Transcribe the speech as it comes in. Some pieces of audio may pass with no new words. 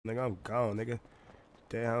Nigga, I'm gone, nigga.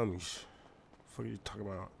 Damn homies. Fuck you talking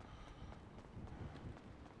about?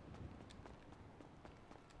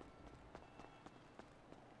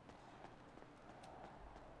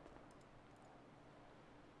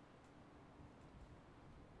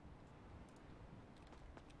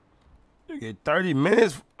 You get 30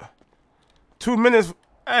 minutes? 2 minutes?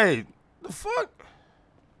 Hey, the fuck?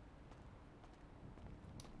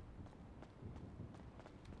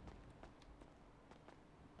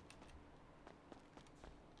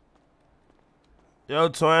 Yo,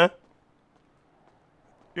 twin.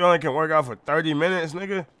 You only can work out for 30 minutes,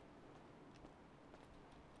 nigga?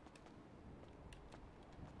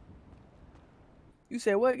 You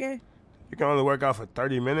said what game? You can only work out for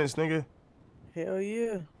 30 minutes, nigga? Hell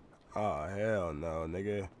yeah. Oh, hell no,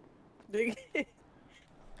 nigga. Nigga,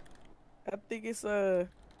 I think it's 30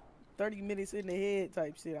 minutes in the head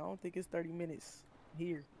type shit. I don't think it's 30 minutes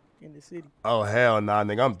here in the city. Oh, hell nah,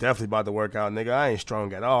 nigga. I'm definitely about to work out, nigga. I ain't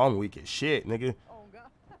strong at all. I'm weak as shit, nigga. Oh god.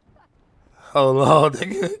 Hold on,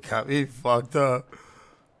 nigga. Got me fucked up.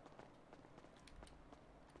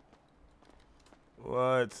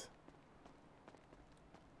 What?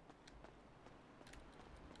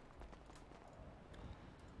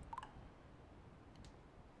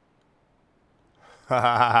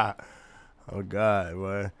 Oh god,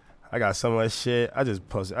 boy. I got so much shit. I just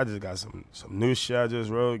posted. I just got some new shit. I just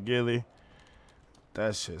wrote, Gilly.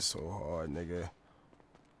 That shit's so hard, nigga.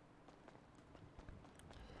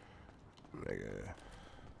 Nigga.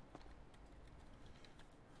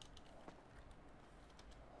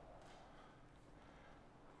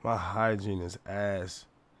 My hygiene is ass.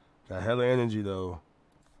 Got hella energy though.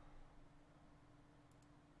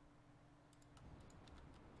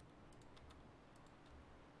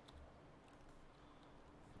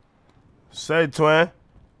 Say, twin.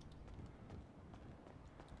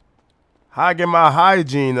 How I get my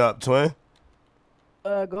hygiene up, twin?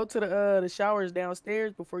 Go to the showers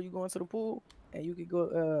downstairs before you go into the pool, and you could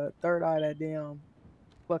go third eye that damn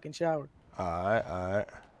fucking shower. Alright, alright.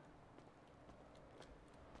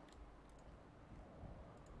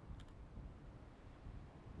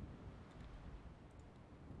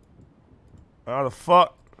 How the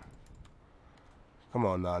fuck? Come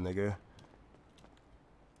on now, nigga.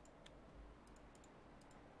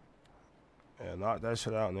 Yeah, knock that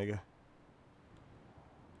shit out, nigga.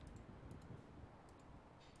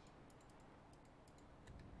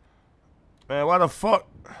 Man, why the fuck?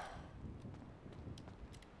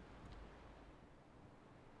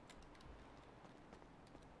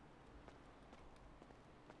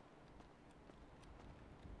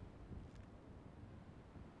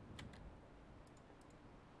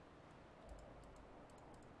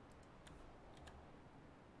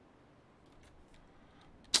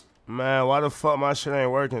 Man, why the fuck my shit ain't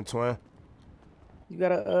working, twin? You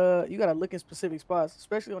gotta look in specific spots,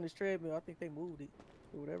 especially on this treadmill. I think they moved it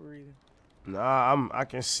for whatever reason. Nah, I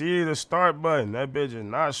can see the start button. That bitch is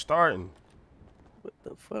not starting. What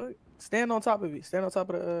the fuck? Stand on top of it. Stand on top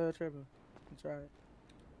of the treadmill. And try it.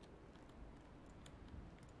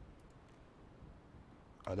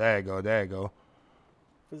 Oh, there you go, there you go.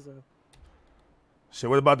 What's up? Shit,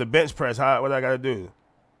 what about the bench press? What I gotta do?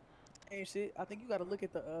 Ain't shit. I think you gotta look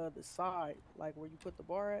at the side, like where you put the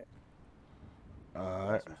bar at.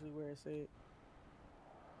 Alright. That's usually where it's at.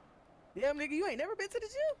 Damn, nigga, you ain't never been to the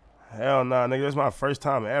gym? Hell nah, nigga. This is my first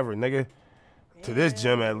time ever, nigga. To this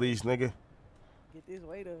gym at Damn. least, nigga. Get this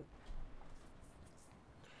weight up.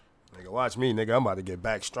 Nigga, watch me, nigga. I'm about to get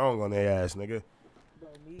back strong on their ass, nigga. Bro,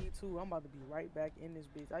 me too. I'm about to be right back in this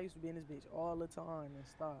bitch. I used to be in this bitch all the time and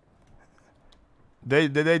stop.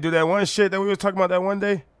 Did they do that one shit that we was talking about that one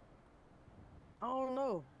day? I don't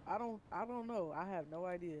know. I don't know. I have no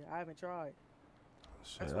idea. I haven't tried.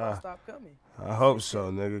 Shit, That's why I stopped coming. I hope Shit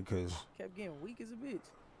so, nigga, cause kept getting weak as a bitch.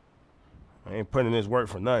 I ain't putting in this work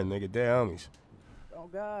for nothing, nigga. Damn homies. Oh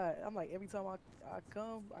God. I'm like every time I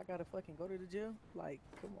come, I gotta fucking go to the gym. Like,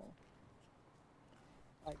 come on.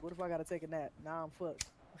 Like, what if I gotta take a nap? Nah, I'm fucked.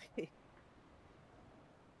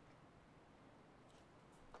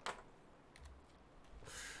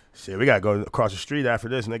 Shit, we gotta go across the street after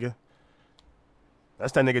this, nigga.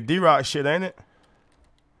 That's that nigga D-Rock shit, ain't it?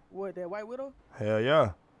 What, that White Widow? Hell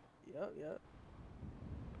yeah. Yep.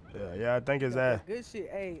 Yeah, I think it's Got that. that good shit.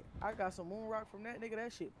 Hey, I got some moon rock from that nigga.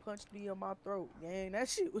 That shit punched me in my throat. Gang, that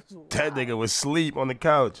shit was That nigga wild. was asleep on the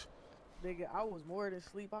couch. Nigga, I was more than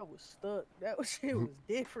sleep. I was stuck. That shit was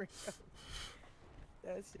different.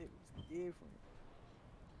 That shit was different.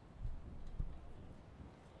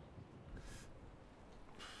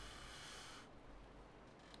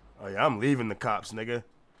 Oh yeah, I'm leaving the cops, nigga.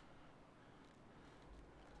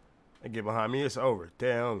 They get behind me, it's over.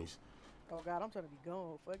 Damn homies. Oh God, I'm trying to be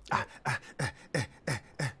gone. Fuck that.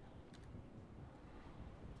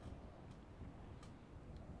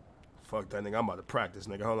 Fuck that nigga. I'm about to practice,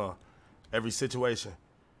 nigga. Hold on. Every situation.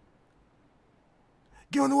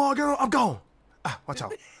 Get on the wall, get on. I'm gone. Watch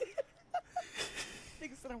out.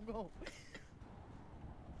 Nigga said I'm gone.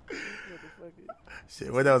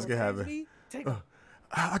 Shit, what else can happen? Take him.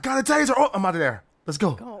 I got a taser. Oh, I'm out of there. Let's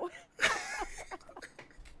go. Gone.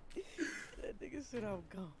 That nigga said I'm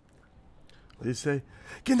gone. What did he say?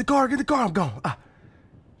 Get in the car, I'm gone.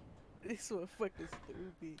 This one fucking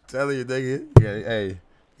stupid. Telling you, nigga. Yeah, hey,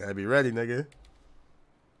 gotta be ready, nigga.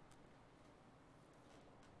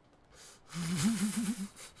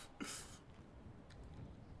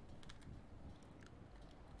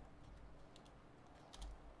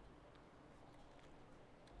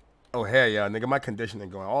 Oh, hell yeah, nigga. My conditioning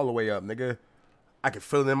going all the way up, nigga. I can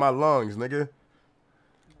feel it in my lungs, nigga.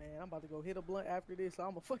 Man, I'm about to go hit a blunt after this, so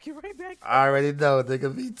I'm gonna fuck you right back. I already know,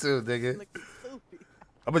 nigga. Me too, nigga.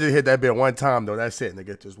 I'm gonna just hit that bit one time, though. That's it,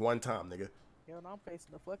 nigga. Just one time, nigga. Yo, no, I'm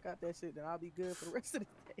facing the fuck out that shit, then I'll be good for the rest of the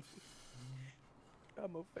day.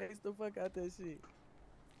 I'm gonna face the fuck out that shit.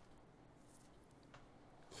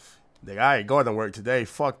 Nigga, I ain't going to work today.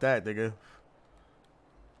 Fuck that, nigga.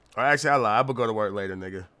 Or actually, I lie. I'm gonna go to work later,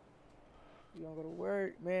 nigga. You gonna go to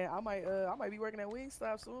work, man? I might be working at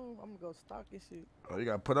Wingstop soon. I'm gonna go stock this shit. Oh, you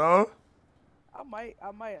got put on? I might.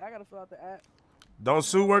 I gotta fill out the app. Don't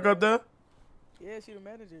Sue work up there? Yeah, she the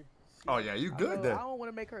manager. Oh yeah, you good then. I don't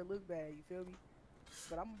want to make her look bad. You feel me?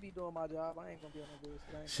 But I'm gonna be doing my job. I ain't gonna be on no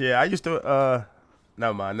bullshit. Shit, I used to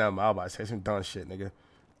never mind. I was about to say some dumb shit, nigga.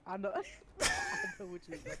 I know. I know what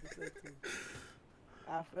you was about to say too.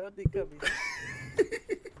 I felt it coming.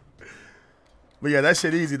 But yeah, that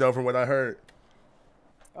shit easy though, from what I heard.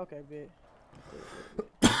 Okay, bet.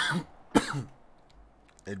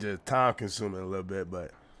 It just time consuming a little bit, but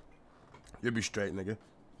you'll be straight, nigga.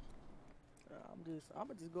 I'm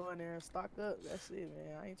gonna just go in there and stock up. That's it,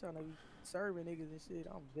 man. I ain't trying to be serving niggas and shit.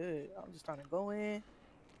 I'm good. I'm just trying to go in,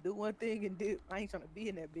 do one thing, and dip. I ain't trying to be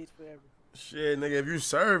in that bitch forever. Shit, nigga, if you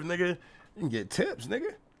serve, nigga, you can get tips,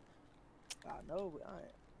 nigga. I know, but I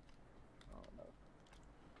don't know.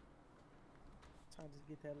 Trying to just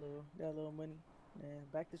get that little money. Man,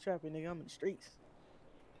 back to trapping, nigga. I'm in the streets.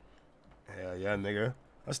 Hell yeah, nigga.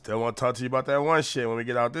 I still want to talk to you about that one shit when we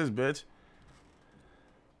get out this bitch.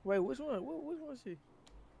 Wait, which one? Which one shit?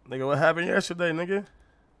 Nigga, what happened yesterday, nigga?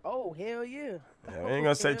 Oh, hell yeah. Yeah, we ain't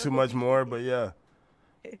gonna say too much more, but yeah.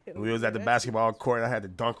 We was at the basketball court. I had to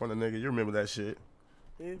dunk on the nigga. You remember that shit?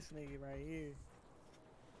 This nigga right here.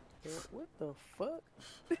 What the fuck?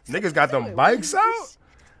 Niggas got them bikes out?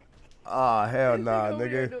 Ah, hell nah,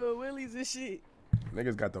 nigga. Doing willies and shit.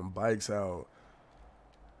 Niggas got them bikes out.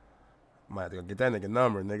 Might have to go get that nigga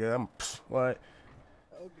number, nigga. What?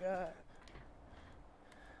 Oh, God.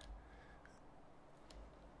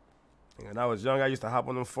 When I was young, I used to hop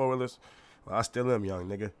on them four-wheelers. Well, I still am young,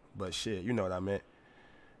 nigga. But shit, you know what I meant.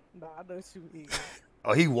 Nah, I know what you mean.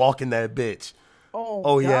 Oh, he walking that bitch.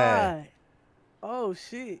 Oh, God. Yeah. Oh,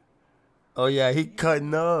 shit. Oh, yeah, he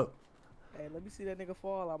cutting up. Hey, let me see that nigga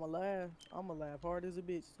fall. I'ma laugh hard as a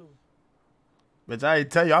bitch, too. Bitch, I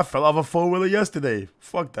ain't tell you, I fell off a four-wheeler yesterday.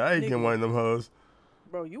 Fuck that, I ain't getting one of them hoes.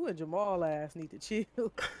 Bro, you and Jamal ass need to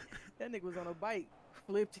chill. That nigga was on a bike.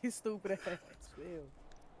 Flipped his stupid ass. Fell.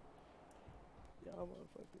 Y'all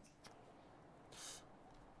motherfuckers.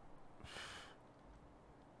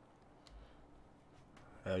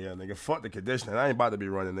 Hell yeah, nigga. Fuck the conditioning. I ain't about to be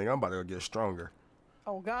running, nigga. I'm about to go get stronger.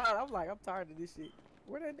 Oh, God. I'm tired of this shit.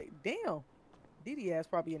 Where that nigga? Damn. Diddy ass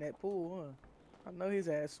probably in that pool, huh? I know his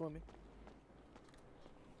ass swimming.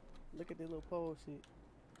 Look at that little pole shit.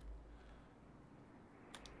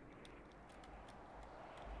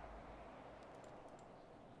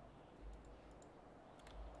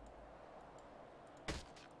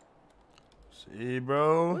 See,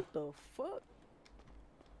 bro. What the fuck?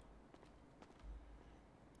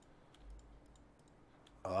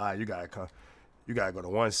 Oh, you gotta come. You gotta go to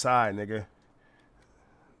one side, nigga.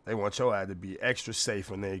 They want your ass to be extra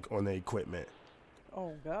safe on their equipment.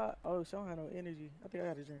 Oh, God. Oh, she don't have no energy. I think I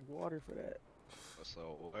gotta drink water for that. What's the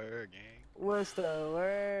word, gang? What's the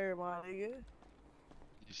word, my nigga?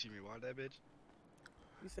 You see me walk that bitch?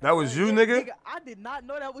 That was you, nigga? I did not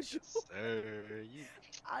know that was you. Sir,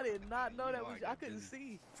 I did not know that was you. I couldn't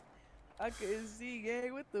see. I couldn't see,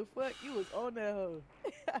 gang. What the fuck? You was on that hoe.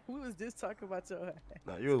 We was just talking about your ass.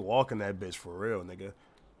 Nah, you was walking that bitch for real, nigga.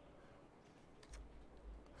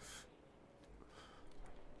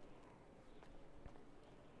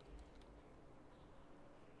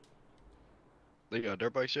 They got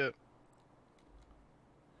dirt bike shit?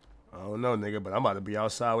 I don't know, nigga, but I'm about to be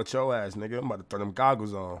outside with your ass, nigga. I'm about to throw them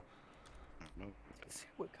goggles on. No,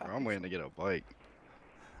 What bro, I'm waiting to get a bike.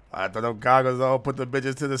 I throw them goggles on, put the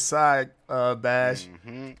bitches to the side, Bash.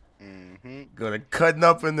 Mm-hmm. Gonna cutting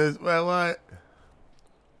up in this. Man, what?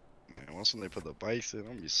 Man, once when they put the bikes in, I'm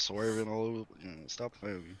gonna be swerving all over. Stop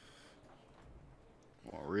playing with me.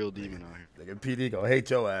 I'm a real demon out Nigga, PD gonna hate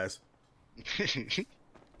your ass. here.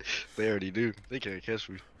 They already do. They can't catch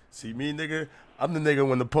me. See me, nigga? I'm the nigga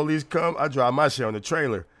when the police come, I drive my shit on the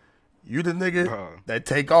trailer. You the nigga Bro, that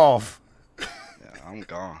take off. yeah, I'm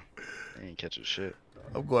gone. They ain't catching shit.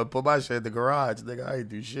 I'm going to put my shit in the garage, nigga. I ain't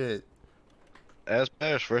do shit. As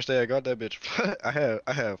Bash, first day I got that bitch,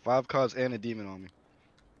 I had 5 cars and a demon on me.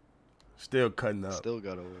 Still cutting up. Still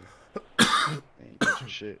got away. They ain't catching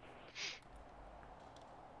shit.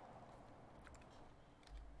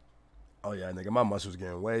 Oh, yeah, nigga. My muscles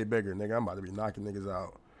getting way bigger, nigga. I'm about to be knocking niggas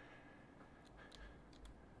out.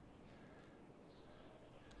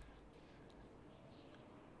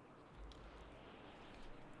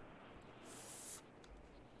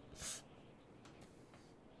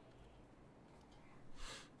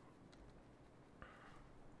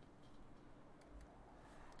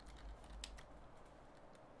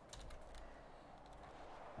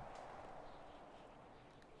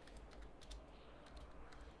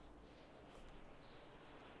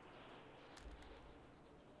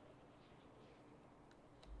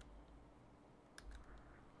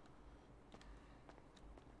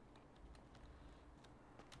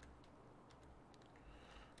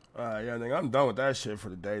 Alright, yeah, nigga, I'm done with that shit for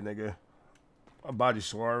the day, nigga. My body's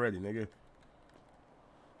sore already, nigga.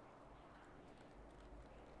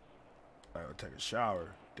 I gotta take a shower.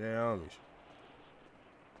 Damn.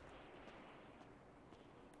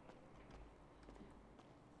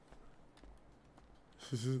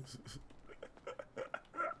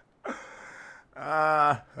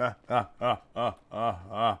 Ah, ha, ha, ha, ha, ha,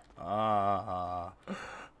 ha, ha,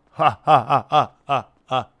 ha, ha, ha, ha,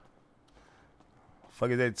 ha. Fuck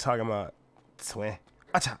is they talking about? Twin.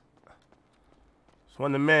 Acha. It's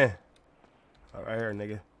one of the men. All right here,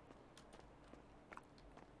 nigga.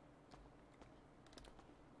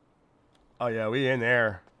 Oh yeah, we in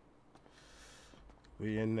there.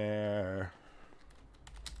 We in there.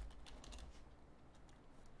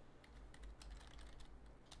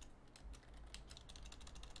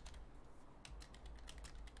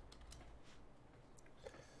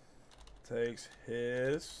 Takes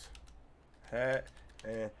his hat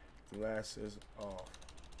and glasses off.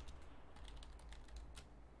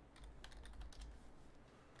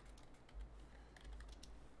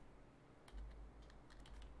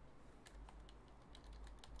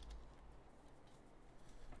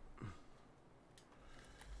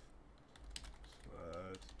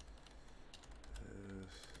 Slides his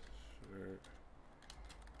shirt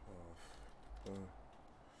off.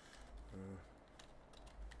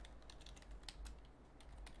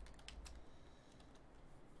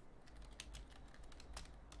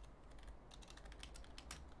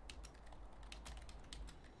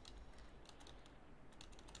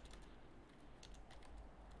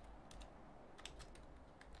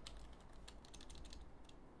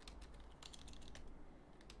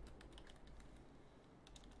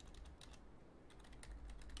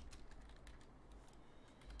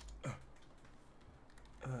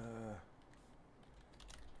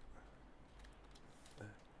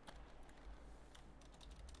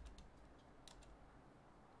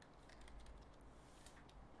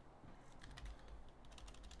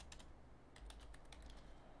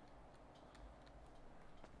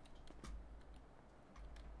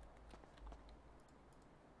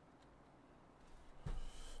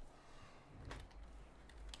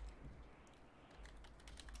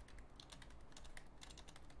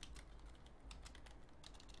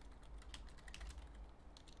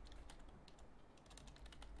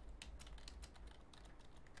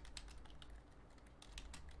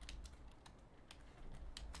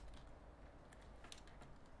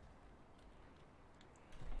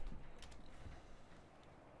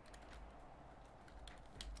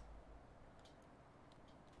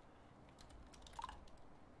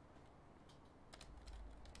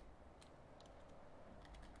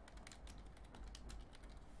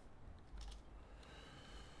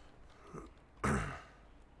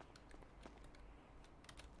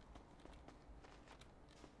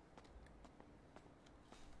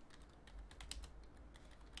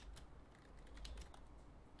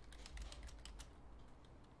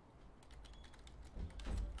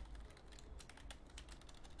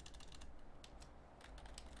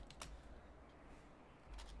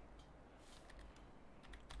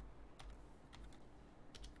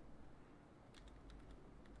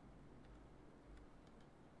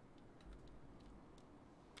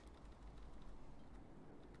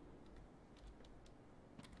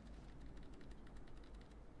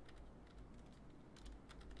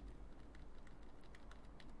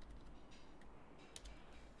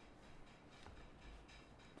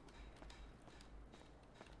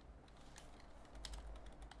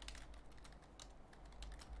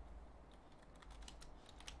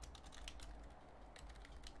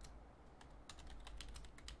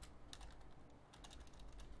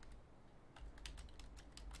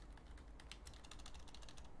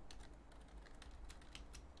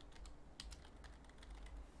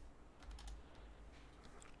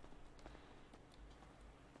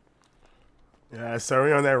 Yeah, so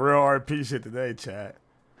we on that real RP shit today, chat.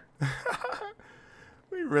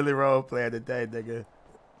 We really role playing today, nigga.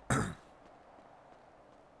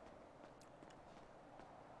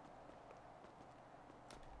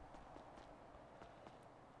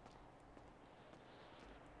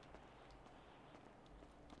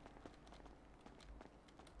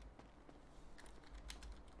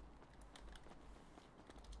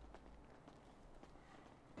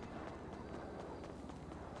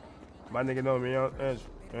 My nigga know me on edge.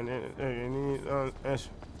 And he's on edge.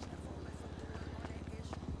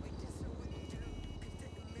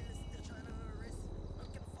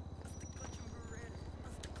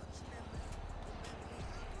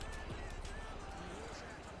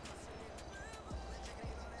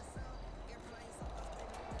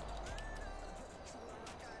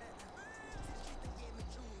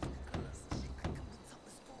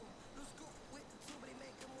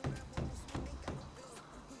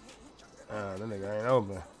 That nigga ain't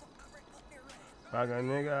open. I got a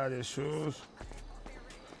nigga out of his shoes.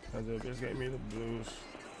 That bitch gave me the blues.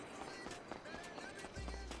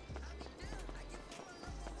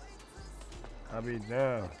 I be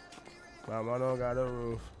down. My mother got a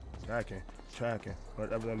roof. Tracking,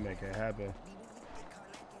 whatever to make it happen.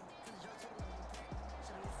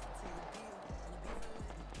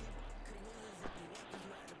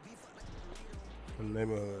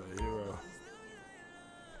 Neighborhood hero.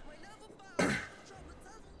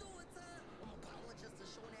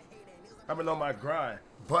 I've been on my grind.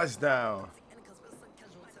 Bust down.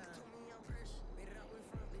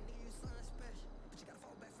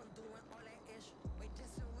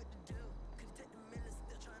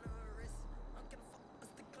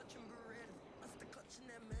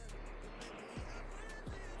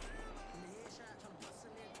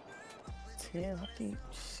 Damn, I think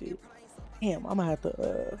shit. Damn, I'm gonna have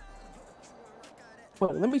to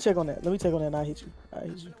well, let me check on that. And I'll hit you.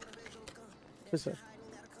 For sure.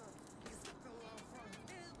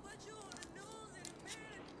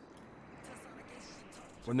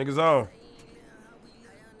 What niggas on?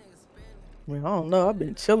 I mean, I don't know. I've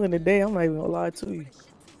been chilling today. I'm not even gonna lie to you.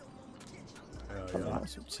 Hell yeah.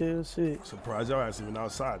 Some chill shit. Surprise your ass even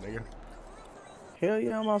outside, nigga. Hell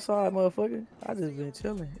yeah, I'm outside, motherfucker. I just been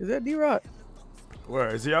chilling. Is that D-Rock?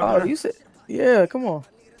 Where is he out there? You said, yeah, come on.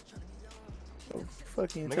 So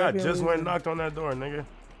fucking nigga, I just went and knocked on that door, nigga.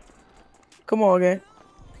 Come on, gang.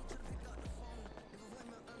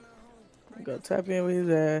 Go tap in with his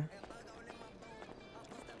ass.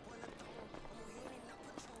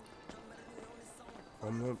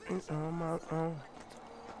 On my own.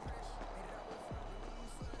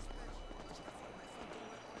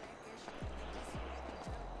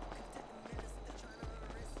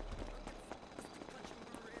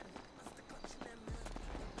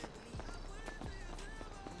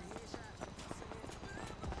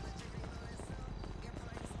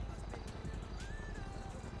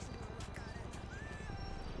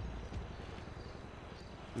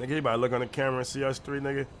 Nigga, you about to look on the camera and see us three,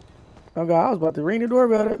 nigga. Oh God, I was about to ring the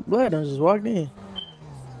doorbell. That blood done just walked in.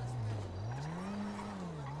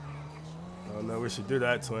 I don't know, we should do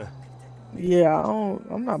that, twin. Yeah,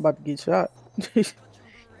 I'm not about to get shot. Who's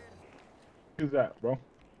that, bro?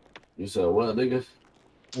 You said what, nigga?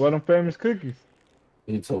 What them famous cookies?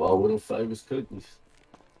 You talking about what them famous cookies?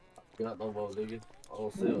 I got no more, nigga. I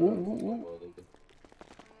don't sell that no more, nigga.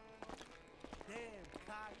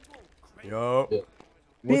 Yo. Yeah.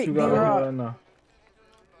 What you got on right now?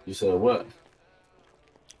 You said what?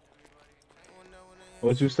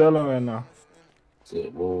 What you selling right now?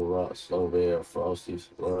 Said Moon Rock, Snowman, Frosties,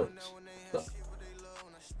 lunch.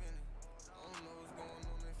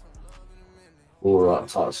 Moon Rock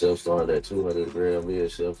top shelf started at 200 gram.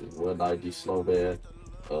 Mid shelf is 190. Snowman,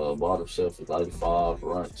 bottom shelf is 95.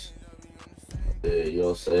 Lunch. Yeah, you know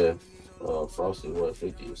what I'm saying? Frosty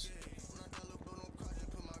 150s.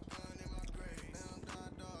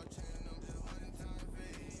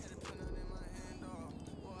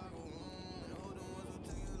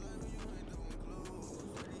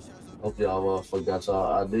 Hope y'all motherfuckers got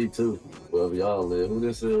y'all ID too. Wherever y'all live. Who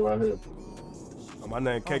this is right here? Oh, my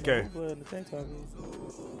name KK.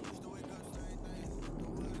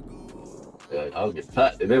 Yeah, I'll get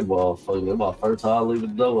packed in that motherfucker. That's my first time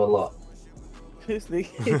leaving the door unlocked. This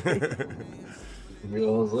nigga. You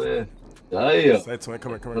know what I'm saying? Damn. Say twin,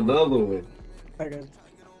 come here. Another one. I got it.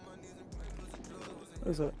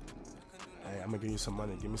 What's up? Hey, I'm gonna give you some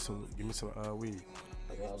money. Give me some weed.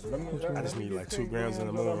 I just need like 2 grams in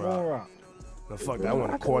the Moon Rock. No, fuck that. I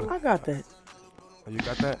want a quarter. I got that. Oh, you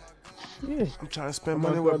got that? Yeah. I'm trying to spend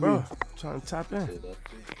money with bro. I'm trying to tap in.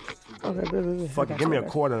 Okay, baby. Fuck it, give me a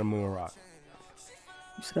quarter of the Moon Rock.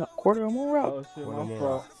 You said a Quarter of moon route. Oh shit, Quarter my more.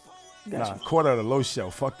 fault. Got Nah, you. quarter of the low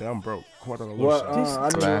shell. Fuck that, I'm broke. Quarter of the low What? shell. Just- I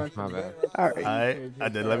need to bad, run to my the bad. bank. All right. Alright, I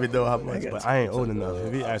did. Let me know how I much, got but you. I ain't old enough.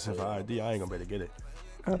 If he asking for ID, I ain't gonna be able to get it.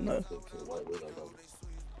 I know.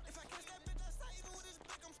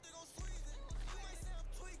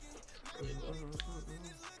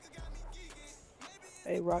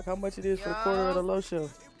 Hey, Rock, how much it is for the quarter of the low shell?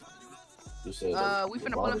 You said We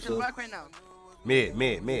finna pull up to the block right now. Mid. The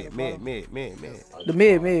mid.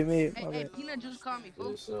 Hey, My bad. Peanut Juice call me,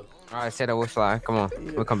 fool. Alright, say that we'll slide. Come on.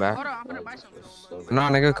 Yeah. We'll come back. Hold on, I'm finna buy something. No,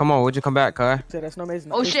 nigga, come on. Would you come back, cuz? Said that's no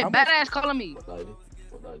amazing. Oh It's how shit, much? badass calling me.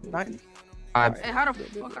 90. Alright. Hey, how the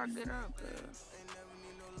fuck I get up?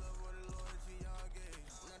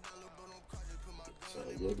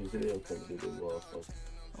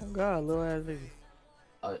 Oh God, little ass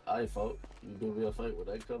nigga. I folk, you do me a favor when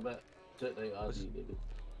they come back, check their ID, nigga.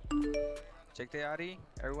 Check the ID.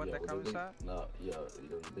 Everyone Yeah, that when comes they- inside. Nah, yeah,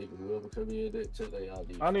 nigga, whoever come in there, check their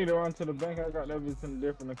ID. I need to run to the bank. I got that bitch in a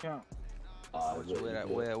different account.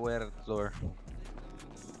 Where at the door?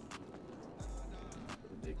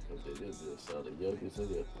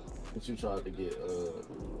 What you tried to get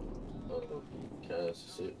cash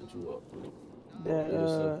shit? What you up?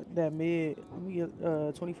 That mid. Let me get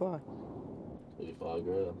 25. 25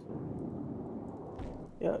 grand.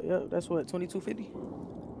 Yeah, that's what 2250.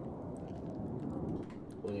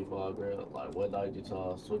 25 grand. Like 190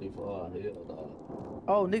 times 25. Hell nah.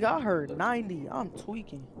 Oh nigga, I heard 90. I'm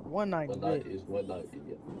tweaking. 190. 190 is 190.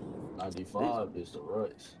 Yeah. 95 is the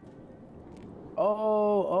rush.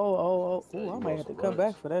 Oh. Yeah, Ooh, I you might want have to some come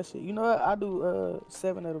rush? back for that shit. You know what? I do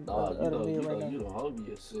 7 of the Nah, mid right now. you the homie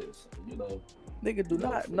and shit. So, Nigga, do you know,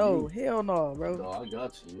 not. for No, you. hell no, bro. No, I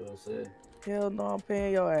got you. You know what I'm saying? Hell no, I'm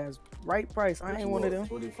paying your ass right price. I What ain't you one of want,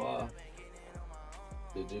 them. 25.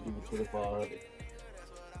 Did they give you 2,500?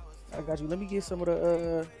 I got you. Let me get some of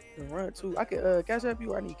the run too. I can cash up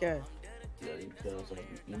you. Or I need cash. Yeah, you can cash out.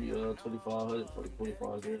 Give me 2,500 for the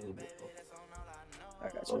 25 grand. I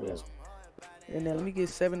got Oh, you. I yeah. got you. And then let me get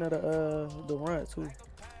 7 of the run too.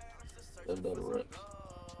 That's another rush.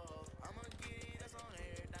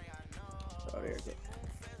 Oh, there you go.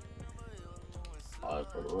 Alright,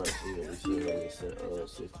 for the rush, yeah, we should have said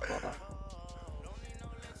 65.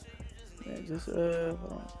 Man, just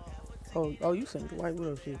hold on. Oh, you sent me the White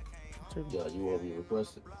Widow shit. Tripping. Yeah, you want me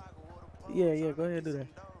requested? Yeah, go ahead do that.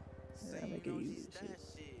 Yeah, I make it easy. Shit.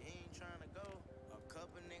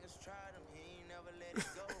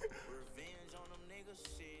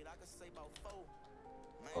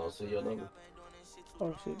 Oh, see your number?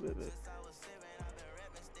 Oh shit, baby.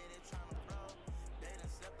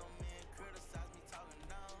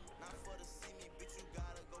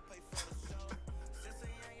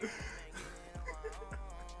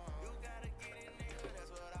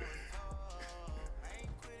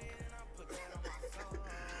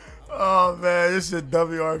 Oh man, this is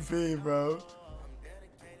WRP, bro.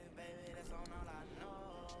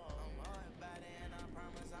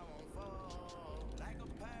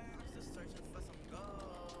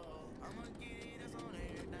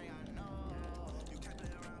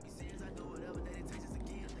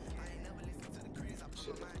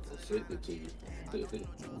 Send it to you. There you go.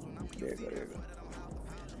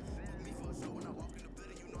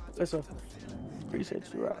 Let's go. Appreciate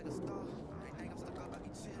you, Rock.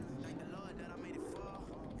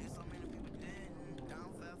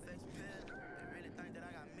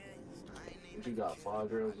 You got 5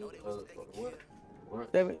 girls what?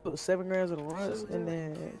 What? 7 grams of the runs 7 and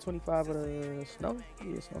then 25 of the snow.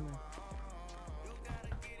 Yeah, snowman.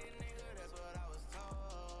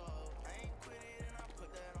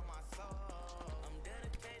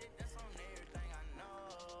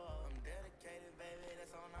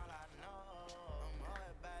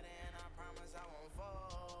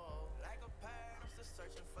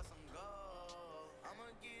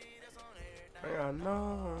 I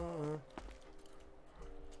know.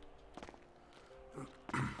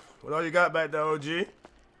 What all you got back there, OG? You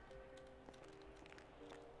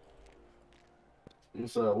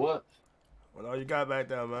said what? What all you got back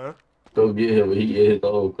there, man? Go get him. He get his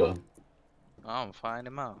own car. I'm find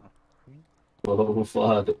him out. Well,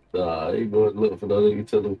 fine. Nah, he going to look for that nigga.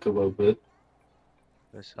 Tell him to come up here.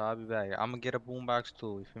 So I'll be back. I'm gonna get a boombox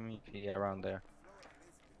too. You feel me? If you get around there.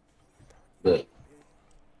 But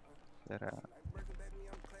that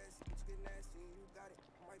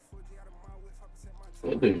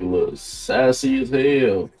nigga look sassy as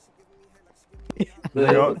hell.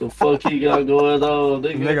 Man, what the fuck he got going on,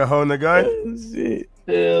 nigga? Nigga holding the gun? Shit.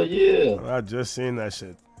 Hell yeah. I just seen that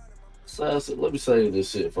shit. Sassy. Let me say this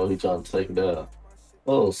shit before he trying to take it down.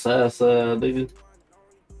 Oh, sassy, nigga.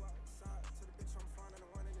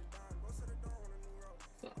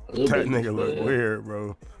 That nigga look weird,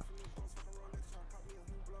 bro.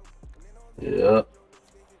 Yeah.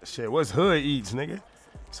 Shit, what's Hood Eats, nigga?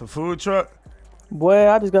 Some food truck? Boy,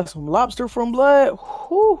 I just got some lobster from Blood.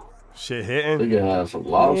 Whew. Shit hitting? Nigga had some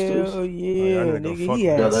lobsters. Hell yeah, nigga. He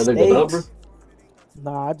got had that nigga number? steaks.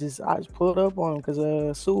 Nah, I just pulled up on him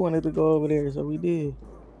because Sue wanted to go over there, so we did.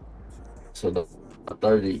 So the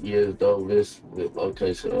 30 years though, this with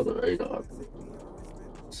location on the radar.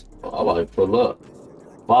 So I might pull up.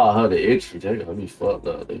 500 extra, they got me fucked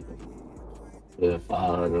up, nigga. Yeah,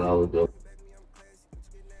 $500 go.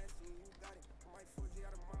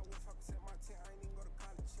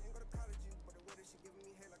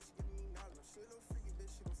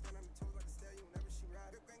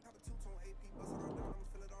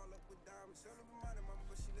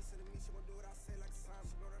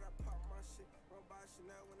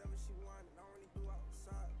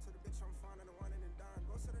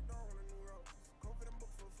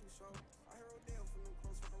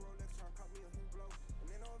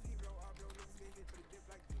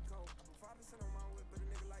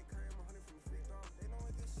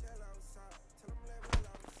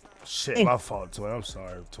 Shit, my fault, twin. I'm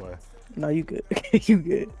sorry, twin. No, you good. You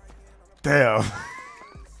good. Damn.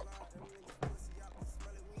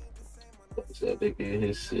 That nigga in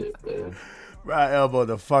his shit, man. Right elbow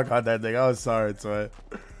the fuck out that nigga. I'm sorry, twin.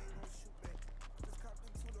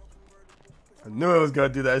 I knew it was gonna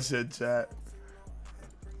do that shit, chat.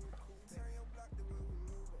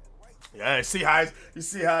 Yeah, see how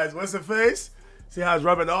it's what's the face? See how it's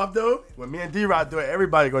rubbing off though? When me and D-Rod do it,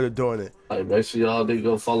 everybody go to doing it. Hey, make sure y'all nigga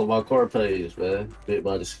go follow my core page, man. Bit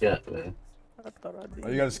by the scat, man. I thought I did. Oh,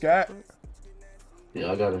 you got a scat?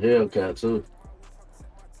 Yeah, I got a Hellcat too.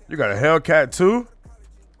 You got a Hellcat too?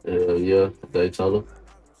 Yeah, Daytona.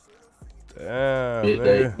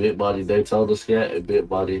 Damn, big body Daytona scat and big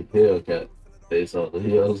body Hellcat Daytona. You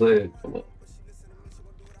know what I'm saying? Come on.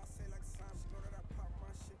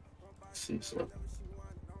 See something.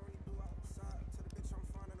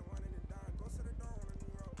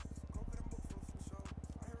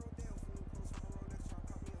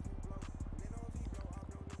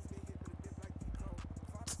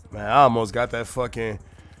 Man, I almost got that motherfucking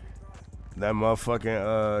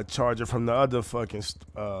charger from the other fucking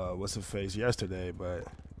what's the face yesterday, but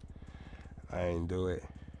I ain't do it.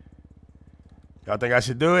 Y'all think I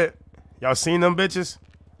should do it? Y'all seen them bitches?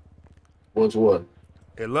 Which one?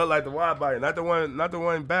 It looked like the wide body, not the one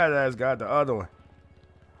badass got, the other one.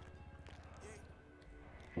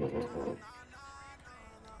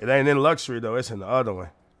 It ain't in luxury though, it's in the other one.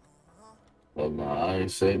 Oh nah, I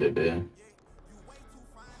ain't seen it then.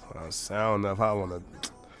 Sound enough.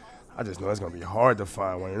 I just know it's gonna be hard to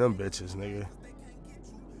find one of them bitches, nigga.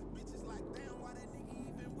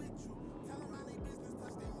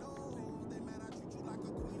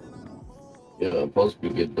 Yeah, I'm supposed to be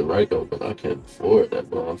getting the Rango, but I can't afford that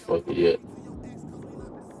motherfucker yet.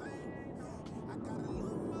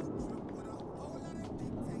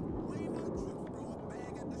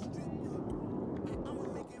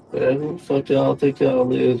 Man, who the fuck y'all think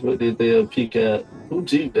y'all is with this damn P-Cat? Who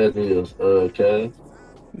Jeep that is, Cav?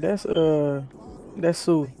 That's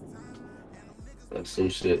Sue. That's some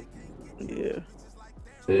shit. Yeah.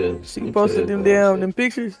 Yeah. She posted them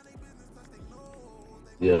pictures?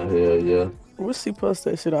 Yeah. What's she post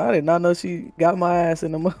that shit on? I did not know she got my ass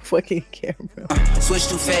in the motherfucking camera. Switch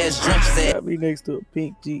too fast, jump set. Got me next to a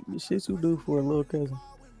pink Jeep. The shit you do for a little cousin.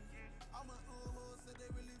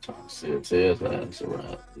 Shit, his ass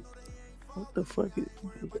around. What the fuck is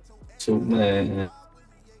 2 man.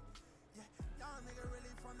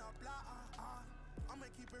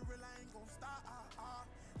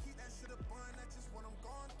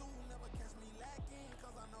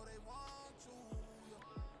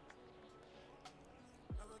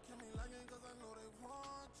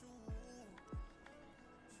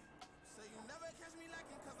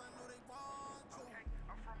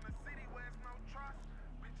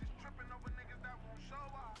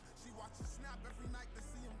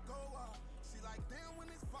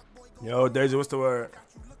 Yo, Deja, what's the word?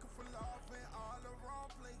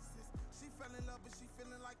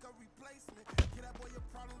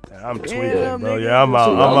 I'm tweaking, bro. Yeah, I'm out.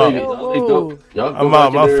 I'm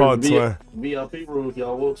out. My fault, twin. VIP room if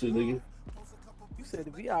y'all want to, nigga. You said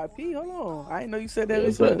the VIP? Hold on. I didn't know you said that. Yeah,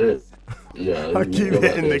 it's back there. Yeah, I keep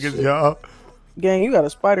hitting niggas, y'all. Gang, you got a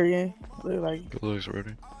spider, gang. Look like. Looks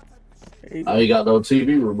ready. I ain't got no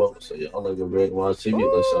TV remote, so y'all ain't gonna be able to watch TV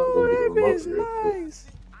unless y'all go get a remote real quick. Nice.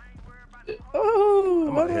 Oh,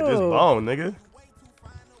 I'm gonna hit this bone, nigga.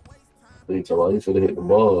 You finna hit the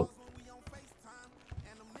ball.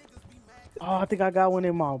 Oh, I think I got one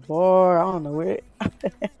in my bar. I don't know where.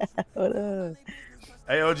 What up?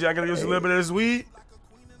 Hey, OG, I gotta use a little bit of this weed.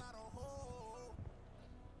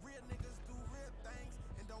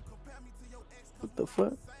 What the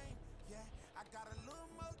fuck?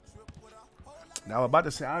 Now I'm about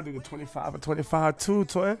to say I'll do the 25 or 25 too,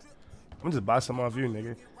 twin. I'm just buy some off you,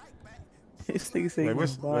 nigga. This nigga say Wait,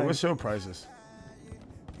 what's your prices?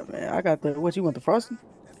 Man, I got the what you want the frosty?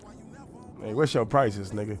 Hey, what's your prices,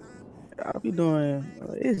 nigga? I'll be doing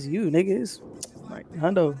it's you, nigga. It's like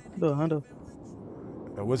hundo. Do a hundo.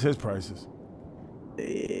 And what's his prices?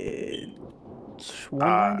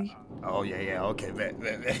 190. Oh yeah, okay, bet.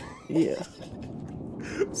 Yeah.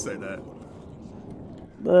 Say that.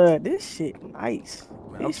 But this shit nice.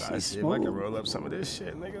 Man, I'm This trying to shit see if I can smooth. roll up some of this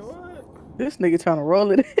shit, nigga. What? This nigga trying to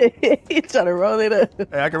roll it. He trying to roll it up.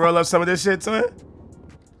 Hey, I can roll up some of this shit, twin?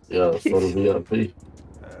 Yeah, for the VIP.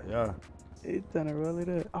 Yeah. He trying to roll it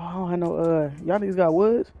up. Oh, I know. Y'all niggas got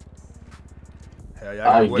woods? Hell yeah,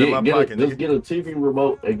 I got wood in my pocket, Just nigga. get a TV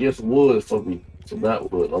remote and get some wood for me. Some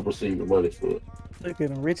backwood. I'm gonna send you the money for it. Look at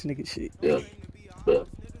them rich nigga shit. Yeah.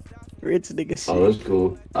 Rich nigga shit. Oh, that's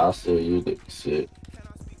cool. I'll still use it. Shit.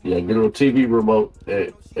 Yeah, get a TV remote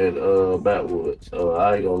and backwoods.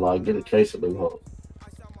 I ain't gonna lie, get a case of them hoes.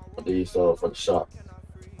 These for the shop.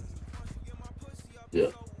 Yeah.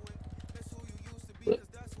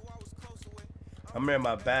 I'm in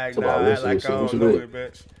my bag Come now. on, I act like I what don't you know did? it,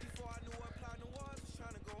 bitch.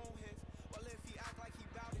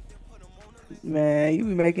 Man, you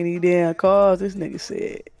be making these damn calls. This nigga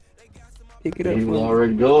said, pick it up He for was me.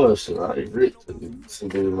 already going, so I ain't rich. Some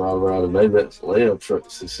niggas ride around and maybe that's lamb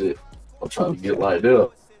trucks and shit. I'm trying to get like them.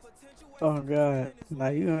 Oh God,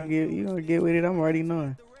 like you gonna get with it. I'm already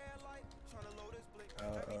knowing.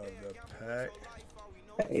 The pack.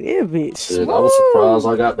 Hey, that bitch. Shit, I was surprised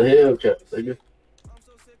I got the Hellcat, nigga.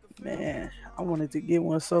 Man, I wanted to get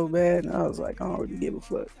one so bad, and I was like, I don't really give a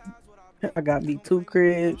fuck. I got me 2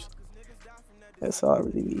 cribs. That's all I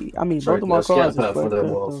really need. I mean, both of my cars is Pack for fucked that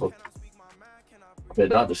up. motherfucker. I mean,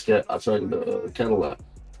 not the scat. I traded the Cadillac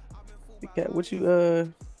What you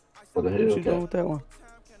for the what you doing Hellcat. with that one?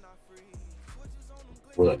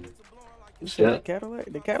 What? You said the Scat? Cadillac?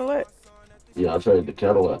 The Cadillac? Yeah, I traded the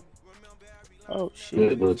Cadillac. Oh shit.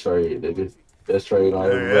 Good little trade, nigga. Best trade I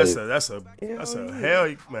ever Hey, made. that's a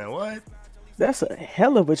hell, man. What? That's a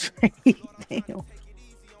hell of a trade. Damn.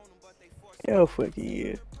 Hell fucking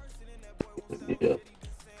yeah. Yeah.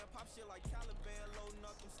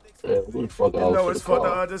 Yeah, we fuck You all know for it's the for the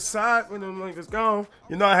car. other side when them niggas gone.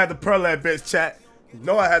 You know I had to pearl that bitch, chat. You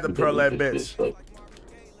know I had to pearl that bitch.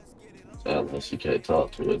 Unless you can't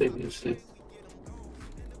talk to a nigga and shit.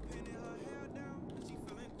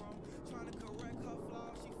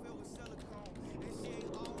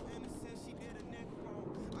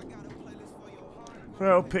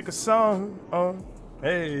 Well, pick a song.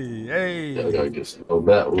 Hey. Yeah, I gotta get some go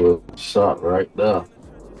backwood shot right now.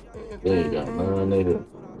 There you got 9 niggas.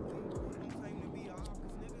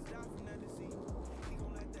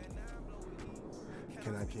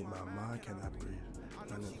 Can I keep my mind? Can I breathe?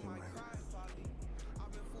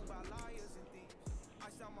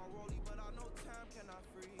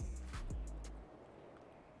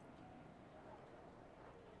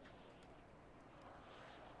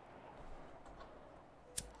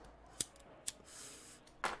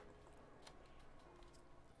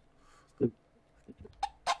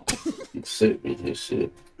 You sent me this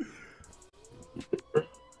shit.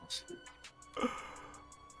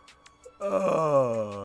 Oh.